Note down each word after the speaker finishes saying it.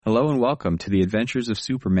Hello and welcome to the Adventures of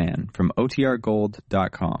Superman from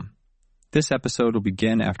OTRGold.com. This episode will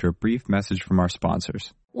begin after a brief message from our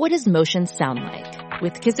sponsors. What does motion sound like?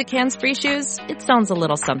 With Kizikans free shoes, it sounds a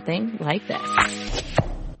little something like this.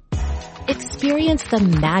 Experience the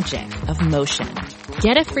magic of motion.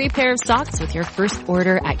 Get a free pair of socks with your first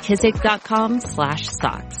order at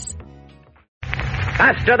kizik.com/socks.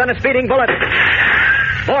 Faster than a speeding bullet.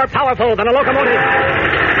 More powerful than a locomotive.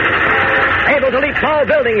 Able to leap tall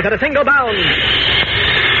buildings at a single bound.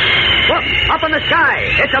 Look, up in the sky.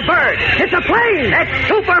 It's a bird. It's a plane. It's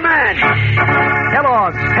Superman.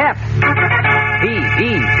 Kellogg's Pep.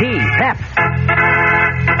 P-E-P, Pep.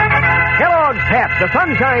 Kellogg's Pep, the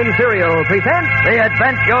Sunshine Cereal, presents The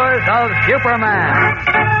Adventures of Superman.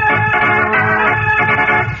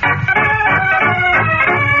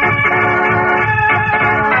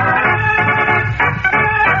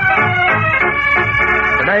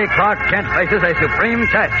 Today, Clark Kent faces a supreme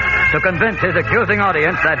test to convince his accusing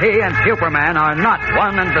audience that he and Superman are not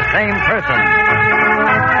one and the same person.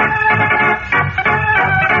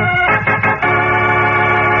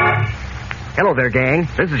 Hello there, gang.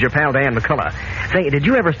 This is your pal Dan McCullough. Say, did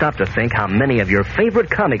you ever stop to think how many of your favorite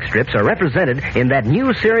comic strips are represented in that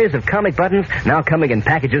new series of comic buttons now coming in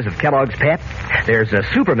packages of Kellogg's Pep? There's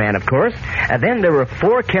Superman, of course. Then there are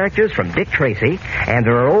 4 characters from Dick Tracy, and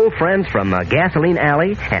there are old friends from Gasoline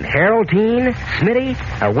Alley, and Haroldine, Smitty,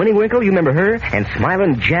 Winnie Winkle, you remember her, and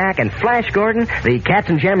Smiling Jack, and Flash Gordon, the Cats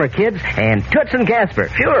and Jammer Kids, and Toots and Gasper.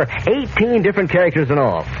 Sure, 18 different characters in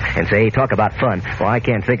all. And say, talk about fun. Well, I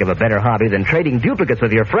can't think of a better hobby than trading duplicates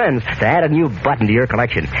with your friends to add a new button to your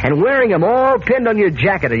collection, and wearing them all pinned on your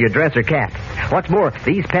jacket or your dress or cap. What's more,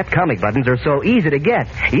 these Pep comic buttons are so easy to get.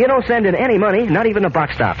 You don't send in any money, not even a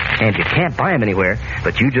box stop, and you can't buy them anywhere.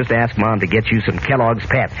 But you just ask Mom to get you some Kellogg's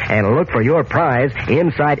Pep, and look for your prize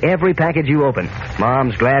inside every package you open.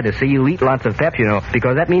 Mom's glad to see you eat lots of Pep, you know,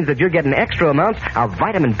 because that means that you're getting extra amounts of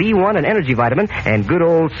vitamin B1 and energy vitamin, and good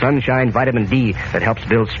old Sunshine Vitamin D that helps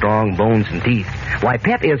build strong bones and teeth. Why,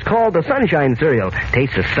 Pep is called the Sunshine Cereal.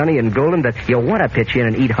 Tastes so sunny and golden that you'll want to pitch in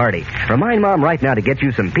and eat hearty. Remind Mom right now to get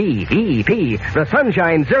you some P-E-P, the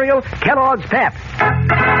Sunshine Cereal, Kellogg's Pep. And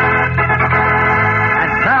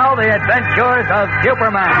now, the adventures of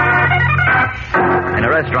Superman. In a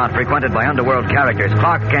restaurant frequented by underworld characters,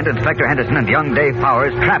 Clark Kent, Inspector Henderson, and young Dave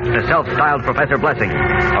Powers trapped the self-styled Professor Blessing,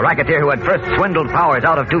 a racketeer who had first swindled Powers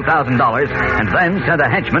out of $2,000 and then sent a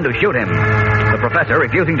henchman to shoot him. The professor,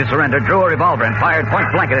 refusing to surrender, drew a revolver and fired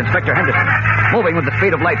point-blank at Inspector Henderson. Moving with the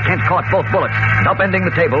speed of light, Kent caught both bullets and, upending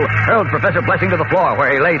the table, hurled Professor Blessing to the floor, where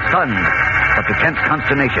he lay stunned. But to Kent's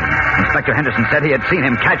consternation, Inspector Henderson said he had seen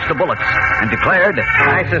him catch the bullets and declared,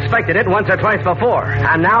 I suspected it once or twice before,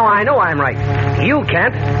 and now I know I'm right. You,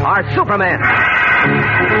 Kent, are Superman.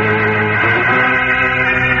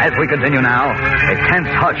 As we continue now, a tense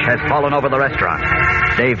hush has fallen over the restaurant.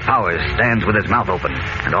 Dave Powers stands with his mouth open,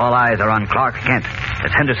 and all eyes are on Clark Kent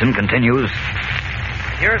as Henderson continues.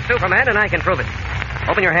 You're Superman, and I can prove it.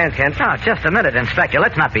 Open your hands, Kent. Now, just a minute, Inspector.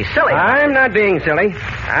 Let's not be silly. I'm not being silly.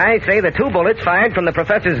 I say the 2 bullets fired from the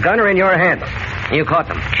professor's gun are in your hands. You caught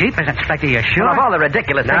them. Jeepers, Inspector, you're sure? Of all the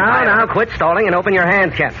ridiculous things. Now, quit stalling and open your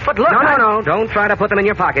hands, Kent. But look, No. Don't try to put them in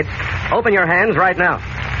your pockets. Open your hands right now.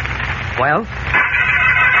 Well?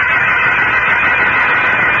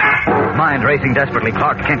 Mind racing desperately,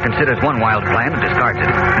 Clark Kent considers one wild plan and discards it.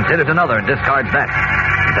 Considers another and discards that.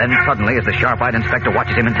 Then suddenly, as the sharp-eyed inspector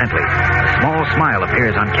watches him intently, a small smile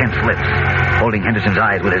appears on Kent's lips. Holding Henderson's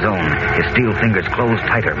eyes with his own, his steel fingers close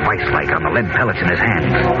tighter, vice-like, on the lead pellets in his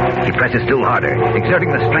hands. He presses still harder,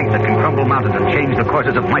 exerting the strength that can crumble mountains and change the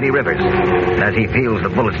courses of mighty rivers. And as he feels the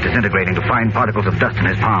bullets disintegrating to fine particles of dust in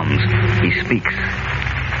his palms, he speaks.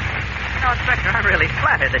 No, Inspector, I'm really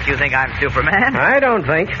flattered that you think I'm Superman. I don't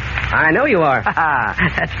think. I know you are.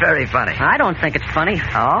 That's very funny. I don't think it's funny.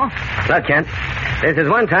 Oh? Look, Kent, this is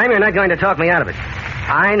one time you're not going to talk me out of it.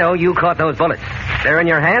 I know you caught those bullets. They're in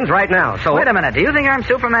your hands right now, so... Wait a minute. Do you think I'm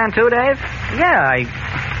Superman too, Dave? Yeah,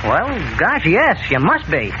 well, gosh, yes, you must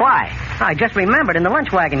be. Why? I just remembered in the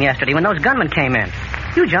lunch wagon yesterday when those gunmen came in.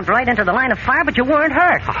 You jumped right into the line of fire, but you weren't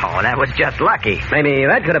hurt. Oh, that was just lucky. Maybe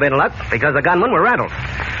that could have been luck, because the gunmen were rattled.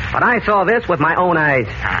 But I saw this with my own eyes.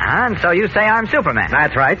 And so you say I'm Superman.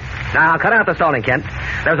 That's right. Now, cut out the stalling, Kent.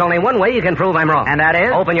 There's only one way you can prove I'm wrong. And that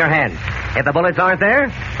is? Open your hands. If the bullets aren't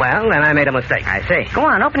there, well, then I made a mistake. I see. Go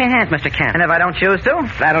on, open your hands, Mr. Kent. And if I don't choose to?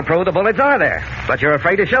 That'll prove the bullets are there. But you're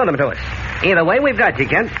afraid to show them to us. Either way, we've got you,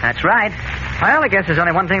 Kent. That's right. Well, I guess there's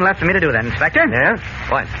only one thing left for me to do then, Inspector. Yeah?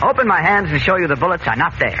 What? Open my hands and show you the bullets are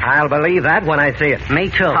not there. I'll believe that when I see it. Me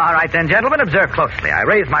too. All right, then, gentlemen, observe closely. I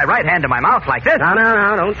raise my right hand to my mouth like this.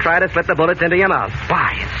 No. Don't try to slip the bullets into your mouth.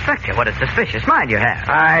 Why, Inspector, what a suspicious mind you have.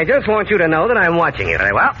 I just want you to know that I'm watching you.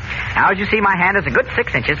 Very well. Now, as you see, my hand is a good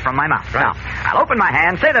 6 inches from my mouth. Right. Now, I'll open my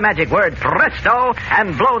hand, say the magic word, presto,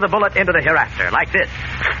 and blow the bullet into the hereafter, like this.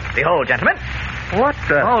 Behold, gentlemen. What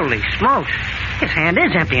the? Holy smokes. His hand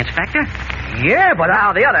is empty, Inspector. Yeah, but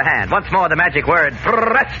now the other hand. Once more the magic word,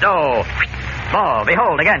 presto. Oh,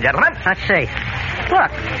 behold again, gentlemen. Let's see.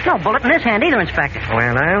 Look, no bullet in this hand either, Inspector.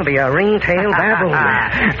 Well, I'll be a ring-tailed baboon.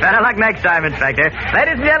 Better luck next time, Inspector.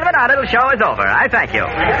 Ladies and gentlemen, our little show is over. I thank you.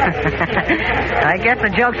 I guess the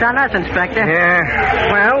joke's on us, Inspector. Yeah.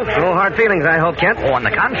 Well, no hard feelings, I hope, Kent. Oh, on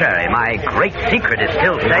the contrary, my great secret is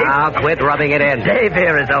still safe. Now, quit rubbing it in. Dave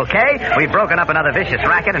here is okay. We've broken up another vicious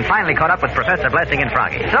racket and finally caught up with Professor Blessing and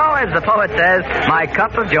Froggy. So, as the poet says, my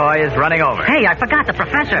cup of joy is running over. Hey, I forgot the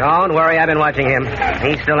professor. Don't worry, I've been watching him.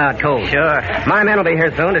 He's still out cold. Sure. My men will be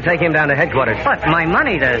here soon to take him down to headquarters. But my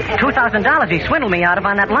money, the $2,000 he swindled me out of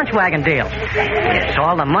on that lunch wagon deal. It's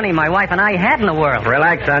all the money my wife and I had in the world.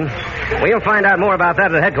 Relax, son. We'll find out more about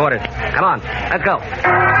that at headquarters. Come on, let's go.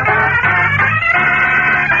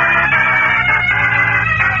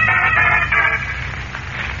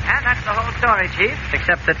 And that's the whole story, Chief,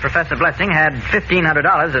 except that Professor Blessing had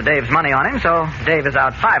 $1,500 of Dave's money on him, so Dave is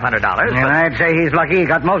out $500. And I'd say he's lucky he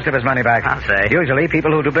got most of his money back. I'll say. Usually,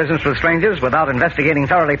 people who do business with strangers without investigating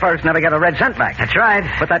thoroughly first never get a red cent back. That's right.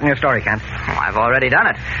 Put that in your story, Kent. Oh, I've already done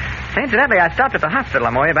it. Incidentally, I stopped at the hospital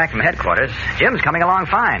on my way back from headquarters. Jim's coming along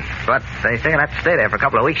fine, but they say he'll have to stay there for a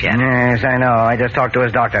couple of weeks yet. Yes, I know. I just talked to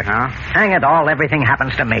his doctor. Huh? Hang it all, everything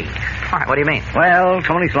happens to me. Why, what do you mean? Well,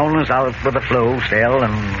 Tony Sloan is out with the flu still,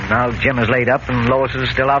 and now Jim is laid up, and Lois is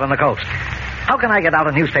still out on the coast. How can I get out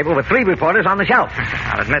a newspaper with 3 reporters on the shelf?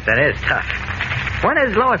 I'll admit that is tough. When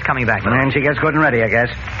is Lois coming back? And she gets good and ready, I guess.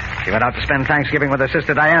 She went out to spend Thanksgiving with her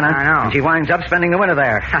sister Diana. I know. And she winds up spending the winter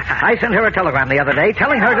there. I sent her a telegram the other day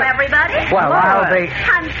telling her Hello, to... everybody. Well, I'll be...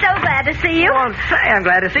 I'm so glad to see you. Well, say, I'm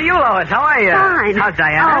glad to see you, Lois. How are you? Fine. How's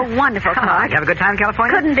Diana? Oh, wonderful, Did Clark. you have a good time in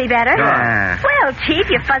California? Couldn't be better. Yeah. Well, Chief,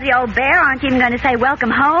 you fuzzy old bear, aren't you even going to say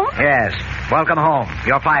welcome home? Yes. Welcome home.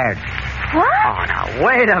 You're fired. What? Oh, now,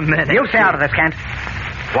 wait a minute. You stay out of this, Kent.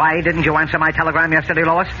 Why didn't you answer my telegram yesterday,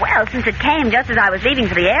 Lois? Well, since it came just as I was leaving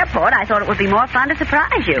for the airport, I thought it would be more fun to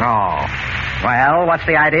surprise you. Oh. Well, what's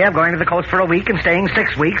the idea of going to the coast for a week and staying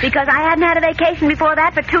 6 weeks? Because I hadn't had a vacation before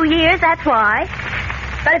that for 2 years, that's why.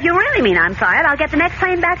 But if you really mean I'm fired, I'll get the next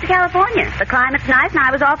plane back to California. The climate's nice, and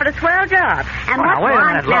I was offered a swell job. And Well, what's wait a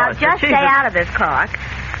why? minute, Now, Lois. just The stay chief is- out of this, Clark.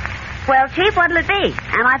 Well, Chief, what'll it be?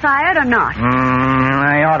 Am I fired or not?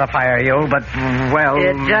 I ought to fire you, but, well...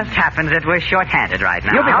 It just happens that we're short-handed right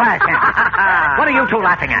now. You be quiet, Kent. What are you two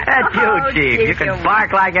laughing at? That's you, Oh, Chief. Chief, You can you're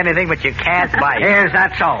bark like anything, but you can't bite. Is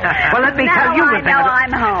that so? Well, let me now tell you I the thing... know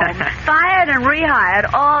I'm home. Fired and rehired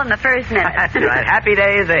all in the first minute. That's right. Happy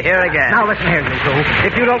days are here again. Now, listen here, you two.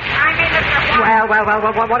 If you don't... I mean,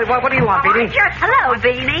 what do you want, Beanie? Hello,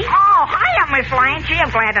 Beanie. Oh, hiya, Miss Lane. Gee, I'm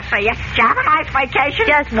glad to see you. Did you have a nice vacation?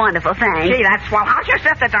 Just wonderful, thanks. Gee, that's swell. How's your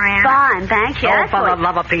sister, Diana? Fine, thanks. Oh, Yes. for the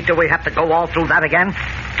love of Pete, do we have to go all through that again?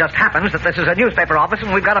 Just happens that this is a newspaper office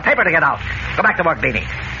and we've got a paper to get out. Go back to work, Beanie.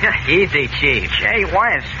 Easy, Chief. Gee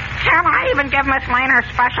whiz. Shall I even give Miss Lane her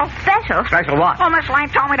special? Special? Special what? Well, Miss Lane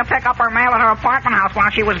told me to pick up her mail at her apartment house while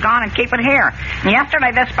she was gone and keep it here.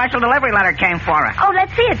 Yesterday, this special delivery letter came for her. Oh,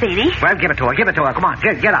 let's see it, Beanie. Well, give it to her. Give it to her. Come on.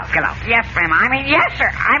 Get out. Yes, ma'am. Yes, sir.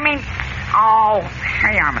 Oh,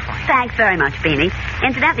 here you are, Miss Lane. Thanks very much, Beanie.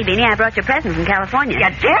 Incidentally, Beanie, I brought your present from California. You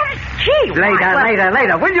did? Gee,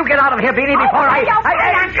 Later. Will you get out of here, Beanie, before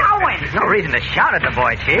I'm going. There's no reason to shout at the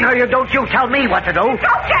boy, Chief. No, you don't. You tell me what to do.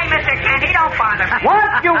 Okay, Mr. Kent. He don't bother me.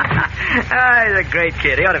 What? You... He's a great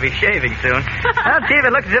kid. He ought to be shaving soon. Well, Chief,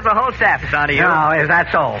 it looks as if the whole staff is onto you. No, is that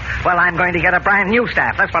so? Well, I'm going to get a brand new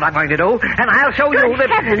staff. That's what I'm going to do. And I'll show you Good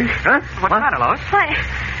that... heavens. Huh? What's the matter, Lois?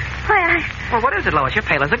 Why, Well, what is it, Lois? You're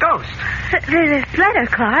pale as a ghost. this letter,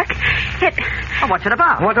 Clark, Well, what's it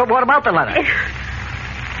about? What about the letter?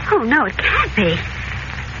 oh, no, it can't be.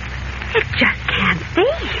 It just can't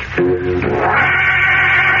be.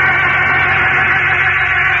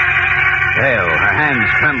 Pale, her hands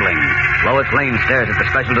trembling, Lois Lane stares at the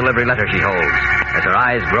special delivery letter she holds as her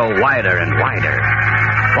eyes grow wider and wider.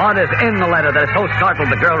 What is in the letter that has so startled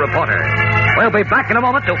the girl reporter? We'll be back in a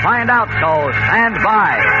moment to find out, so stand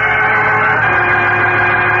by.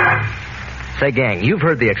 Say, gang, you've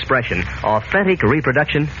heard the expression, authentic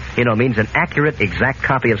reproduction. You know, means an accurate, exact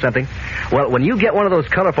copy of something. Well, when you get one of those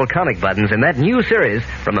colorful comic buttons in that new series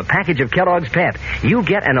from a package of Kellogg's Pep, you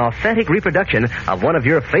get an authentic reproduction of one of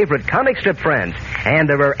your favorite comic strip friends. And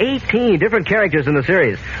there are 18 different characters in the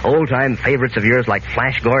series. Old-time favorites of yours like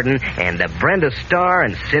Flash Gordon and Brenda Starr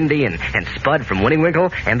and Cindy and Spud from Winnie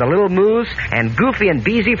Winkle and the Little Moose and Goofy and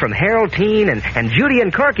Beezy from Harold Teen and Judy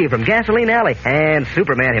and Corky from Gasoline Alley and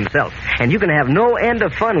Superman himself. And you can have no end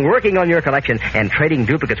of fun working on your collection and trading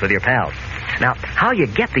duplicates with your pals. Now, how you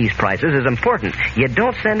get these prices is important. You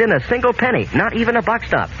don't send in a single penny, not even a box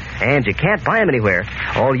stop. And you can't buy them anywhere.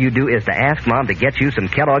 All you do is to ask Mom to get you some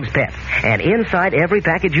Kellogg's Pep. And inside every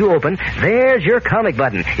package you open, there's your comic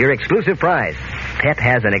button, your exclusive prize. Pep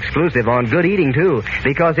has an exclusive on good eating, too,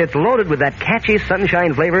 because it's loaded with that catchy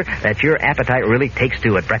sunshine flavor that your appetite really takes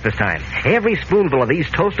to at breakfast time. Every spoonful of these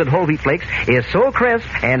toasted whole wheat flakes is so crisp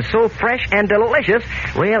and so fresh and delicious,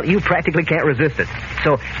 well, you practically can't resist it.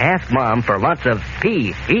 So ask Mom for lots of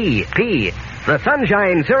P-E-P, the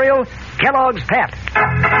sunshine cereal, Kellogg's Pep.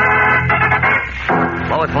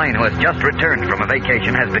 Lois Lane, who has just returned from a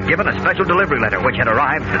vacation, has been given a special delivery letter which had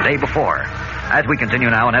arrived the day before. As we continue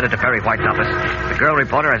now and headed to Perry White's office, the girl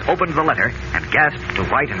reporter has opened the letter and gasped to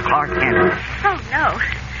White and Clark Kent. Oh, no.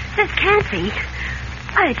 This can't be.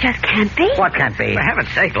 Oh, it just can't be. What can't be? For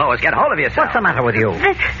heaven's sake, Lois, get hold of yourself. What's the matter with you?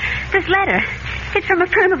 This letter. It's from a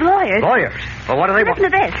firm of lawyers. Lawyers? Well, what do they want?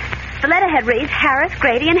 Listen to this. The letterhead reads Harris,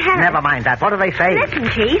 Grady, and Harris. Never mind that. What do they say? Listen,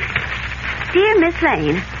 Chief. Dear Miss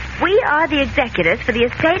Lane, we are the executors for the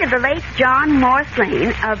estate of the late John Morse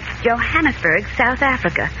Lane of Johannesburg, South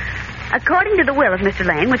Africa. According to the will of Mr.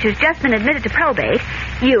 Lane, which has just been admitted to probate,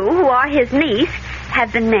 you, who are his niece,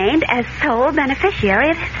 have been named as sole beneficiary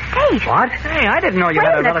of his estate. What? Hey, I didn't know you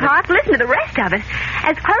had a relative. Clark, listen to the rest of it.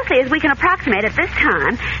 As closely as we can approximate at this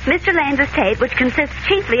time, Mr. Lane's estate, which consists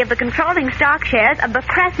chiefly of the controlling stock shares of the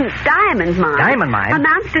Crescent Diamond Mine... Diamond Mine?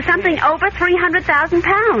 ...amounts to something over 300,000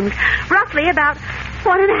 pounds. Roughly about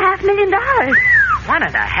 $1.5 million.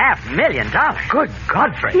 $1.5 million? Good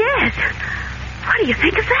Godfrey. Yes. What do you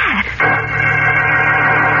think of that?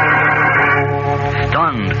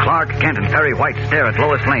 Stunned, Clark Kent and Perry White stare at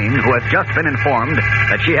Lois Lane, who has just been informed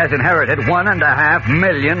that she has inherited $1.5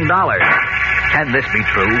 million. Can this be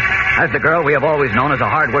true? Has the girl we have always known as a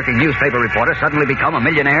hard-working newspaper reporter suddenly become a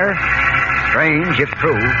millionaire? Strange, if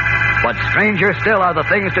true. But stranger still are the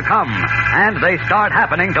things to come, and they start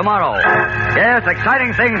happening tomorrow. Yes,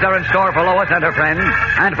 exciting things are in store for Lois and her friends,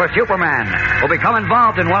 and for Superman, who become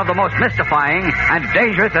involved in one of the most mystifying and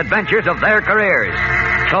dangerous adventures of their careers.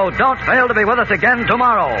 So don't fail to be with us again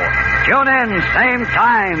tomorrow. Tune in, same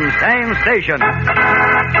time, same station.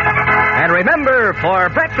 And remember, for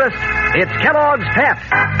breakfast, it's Kellogg's Pep.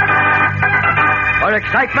 For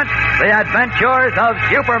excitement, the adventures of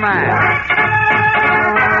Superman.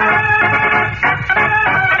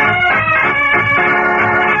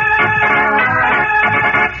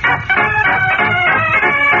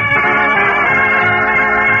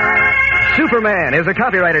 Superman is a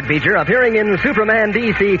copyrighted feature appearing in Superman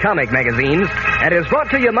DC comic magazines and is brought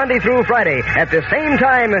to you Monday through Friday at the same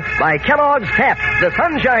time by Kellogg's Pep, the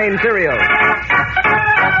Sunshine Cereal.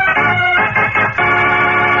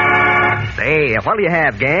 Say, what'll you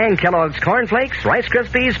have, gang? Kellogg's Corn Flakes, Rice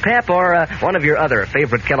Krispies, Pep, or one of your other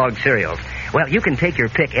favorite Kellogg's cereals? Well, you can take your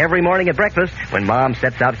pick every morning at breakfast when Mom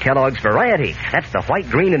sets out Kellogg's Variety. That's the white,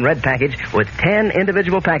 green, and red package with 10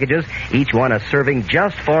 individual packages, each one a serving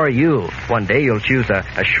just for you. One day you'll choose a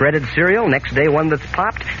shredded cereal, next day one that's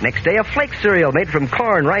popped, next day a flake cereal made from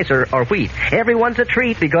corn, rice, or wheat. Everyone's a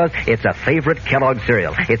treat because it's a favorite Kellogg's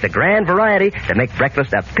cereal. It's a grand variety to make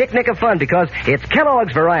breakfast a picnic of fun because it's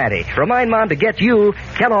Kellogg's Variety. Remind Mom to get you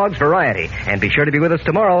Kellogg's Variety. And be sure to be with us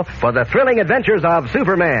tomorrow for the thrilling adventures of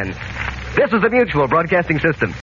Superman. This is the Mutual Broadcasting System.